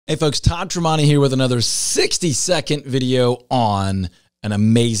Hey folks, Todd Tremonti here with another 60-second video on an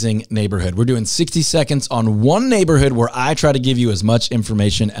amazing neighborhood. We're doing 60 seconds on one neighborhood where I try to give you as much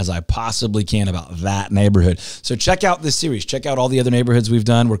information as I possibly can about that neighborhood. So check out this series. Check out all the other neighborhoods we've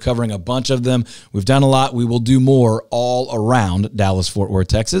done. We're covering a bunch of them. We've done a lot. We will do more all around Dallas-Fort Worth,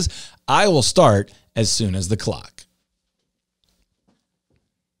 Texas. I will start as soon as the clock.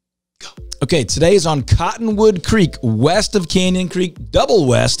 Okay, today is on Cottonwood Creek, west of Canyon Creek, double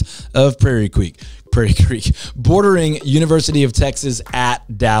west of Prairie Creek, bordering University of Texas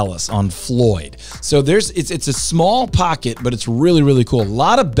at Dallas on Floyd. So it's a small pocket, but it's really, really cool. A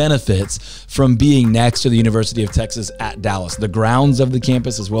lot of benefits from being next to the University of Texas at Dallas. The grounds of the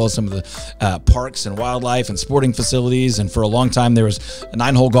campus, as well as some of the parks and wildlife and sporting facilities. And for a long time, there was a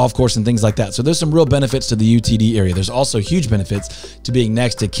 9-hole golf course and things like that. So there's some real benefits to the UTD area. There's also huge benefits to being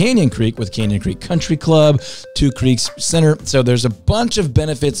next to Canyon Creek with Canyon Creek Country Club, Two Creeks Center. So there's a bunch of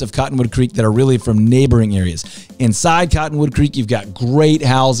benefits of Cottonwood Creek that are really from neighboring areas. Inside Cottonwood Creek, you've got great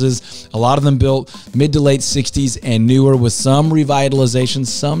houses, a lot of them built mid to late 60s and newer, with some revitalizations,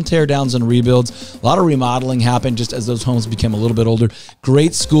 some tear downs and rebuilds. A lot of remodeling happened just as those homes became a little bit older.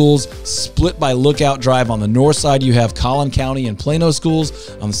 Great schools split by Lookout Drive. On the north side, you have Collin County and Plano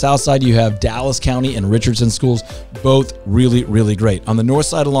schools. On the south side, you have Dallas County and Richardson schools. Both really, really great. On the north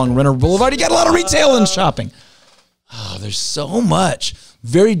side along Renner Boulevard, you got a lot of retail and shopping. Oh, there's so much.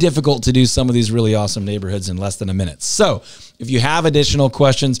 Very difficult to do some of these really awesome neighborhoods in less than a minute. So if you have additional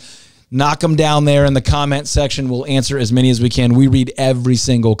questions, knock them down there in the comment section. We'll answer as many as we can. We read every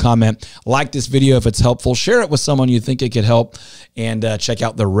single comment. Like this video if it's helpful. Share it with someone you think it could help. And check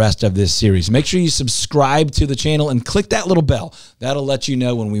out the rest of this series. Make sure you subscribe to the channel and click that little bell. That'll let you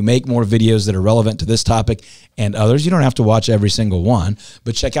know when we make more videos that are relevant to this topic and others. You don't have to watch every single one,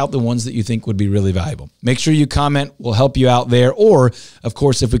 but check out the ones that you think would be really valuable. Make sure you comment. We'll help you out there. Or, of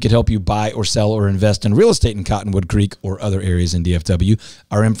course, if we could help you buy or sell or invest in real estate in Cottonwood Creek or other areas in DFW,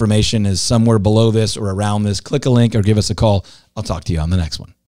 our information is somewhere below this or around this. Click a link or give us a call. I'll talk to you on the next one.